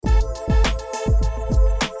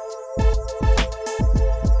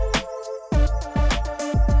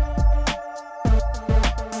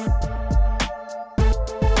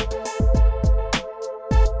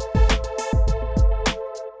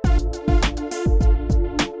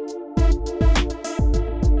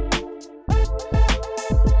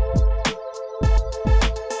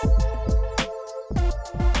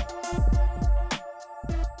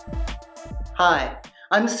Hi,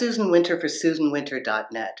 I'm Susan Winter for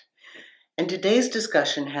SusanWinter.net, and today's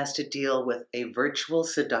discussion has to deal with a virtual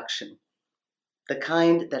seduction, the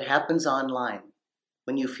kind that happens online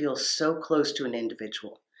when you feel so close to an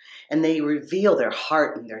individual and they reveal their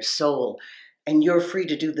heart and their soul, and you're free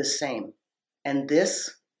to do the same. And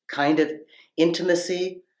this kind of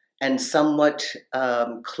intimacy and somewhat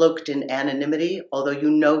cloaked in anonymity, although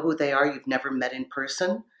you know who they are, you've never met in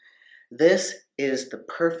person, this is the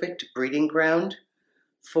perfect breeding ground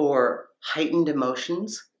for heightened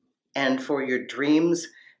emotions and for your dreams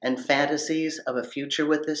and fantasies of a future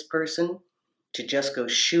with this person to just go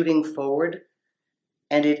shooting forward.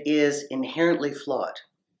 And it is inherently flawed.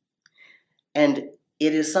 And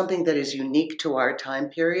it is something that is unique to our time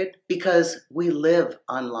period because we live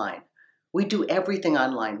online. We do everything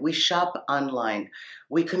online. We shop online.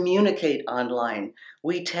 We communicate online.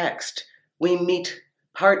 We text. We meet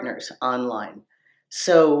partners online.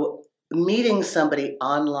 So meeting somebody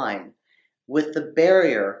online with the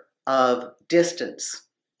barrier of distance,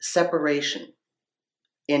 separation,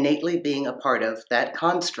 innately being a part of that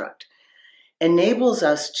construct, enables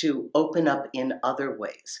us to open up in other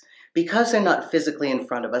ways. Because they're not physically in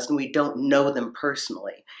front of us and we don't know them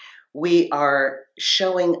personally, we are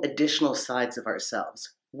showing additional sides of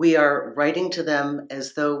ourselves. We are writing to them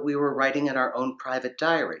as though we were writing in our own private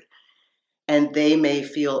diary, and they may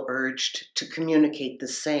feel urged to communicate the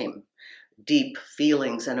same deep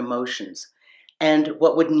feelings and emotions. And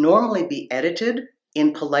what would normally be edited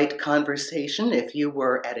in polite conversation, if you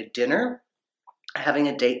were at a dinner having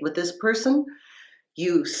a date with this person,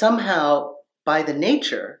 you somehow, by the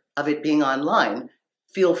nature of it being online,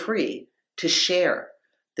 feel free to share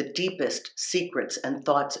the deepest secrets and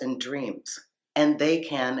thoughts and dreams, and they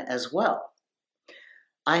can as well.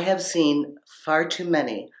 I have seen far too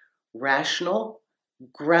many rational,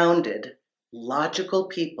 grounded, logical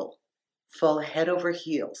people fall head over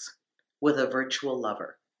heels with a virtual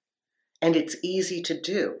lover. And it's easy to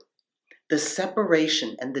do. The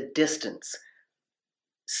separation and the distance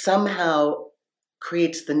somehow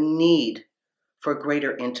creates the need for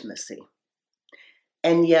greater intimacy.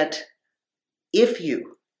 And yet, if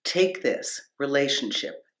you take this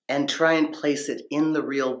relationship and try and place it in the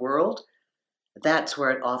real world, that's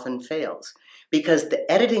where it often fails. Because the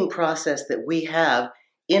editing process that we have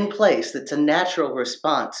in place, that's a natural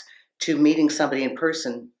response to meeting somebody in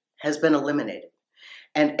person, has been eliminated.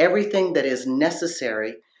 And everything that is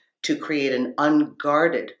necessary to create an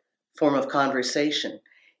unguarded form of conversation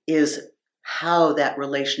is how that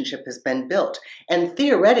relationship has been built. And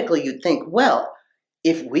theoretically, you'd think, well,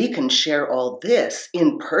 if we can share all this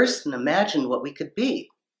in person, imagine what we could be.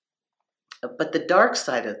 But the dark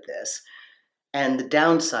side of this and the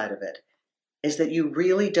downside of it is that you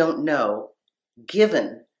really don't know,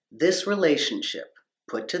 given this relationship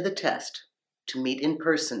put to the test to meet in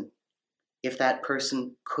person, if that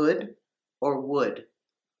person could or would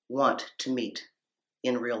want to meet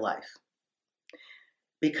in real life.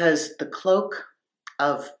 Because the cloak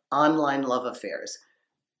of online love affairs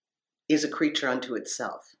is a creature unto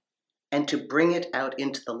itself, and to bring it out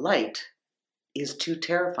into the light is too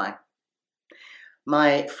terrifying.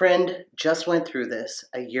 My friend just went through this,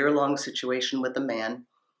 a year-long situation with a man.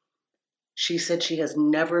 She said she has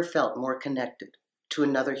never felt more connected to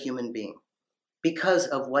another human being because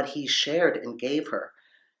of what he shared and gave her.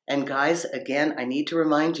 And guys, again, I need to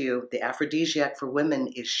remind you, the aphrodisiac for women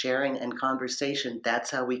is sharing and conversation.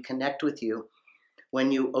 That's how we connect with you.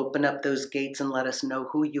 When you open up those gates and let us know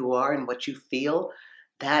who you are and what you feel,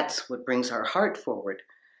 that's what brings our heart forward.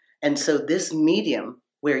 And so this medium,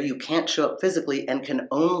 where you can't show up physically and can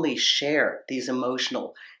only share these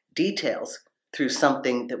emotional details through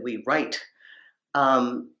something that we write,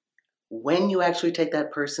 when you actually take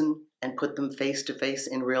that person and put them face to face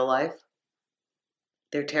in real life,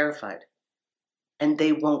 they're terrified and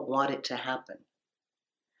they won't want it to happen.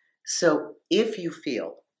 So if you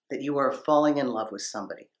feel that you are falling in love with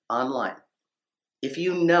somebody online, if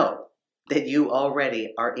you know that you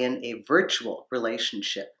already are in a virtual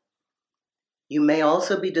relationship, you may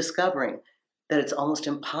also be discovering that it's almost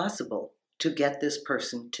impossible to get this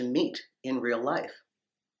person to meet in real life,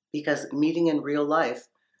 because meeting in real life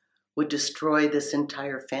would destroy this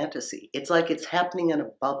entire fantasy. It's like it's happening in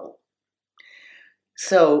a bubble.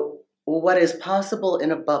 So what is possible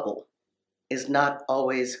in a bubble is not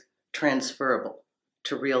always transferable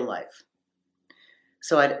to real life.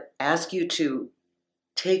 So I'd ask you to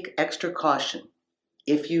take extra caution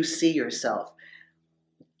if you see yourself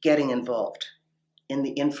getting involved in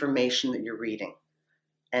the information that you're reading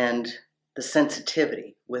and the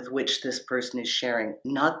sensitivity with which this person is sharing.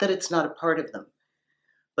 Not that it's not a part of them,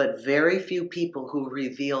 But very few people who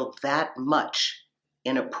reveal that much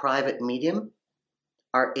in a private medium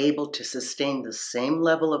are able to sustain the same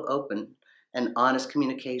level of open and honest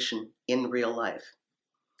communication in real life.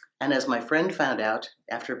 And as my friend found out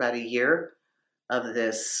after about a year of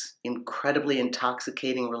this incredibly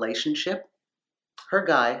intoxicating relationship, her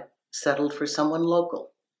guy settled for someone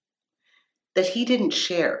local that he didn't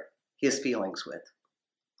share his feelings with.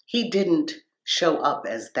 He didn't show up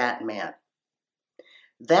as that man.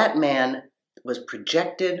 That man was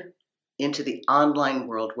projected into the online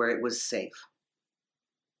world where it was safe.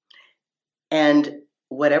 And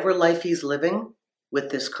whatever life he's living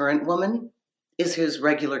with this current woman is his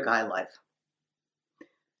regular guy life.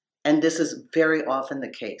 And this is very often the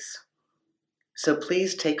case. So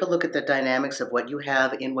please take a look at the dynamics of what you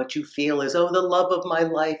have in what you feel is, oh, the love of my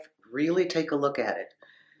life. Really take a look at it.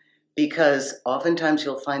 Because oftentimes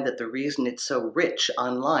you'll find that the reason it's so rich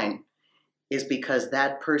online is because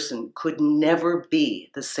that person could never be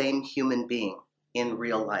the same human being in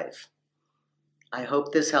real life. I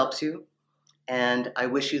hope this helps you, and I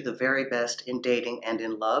wish you the very best in dating and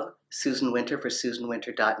in love. Susan Winter for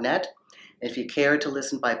SusanWinter.net. If you care to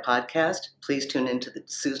listen by podcast, please tune into the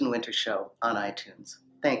Susan Winter Show on iTunes.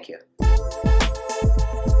 Thank you.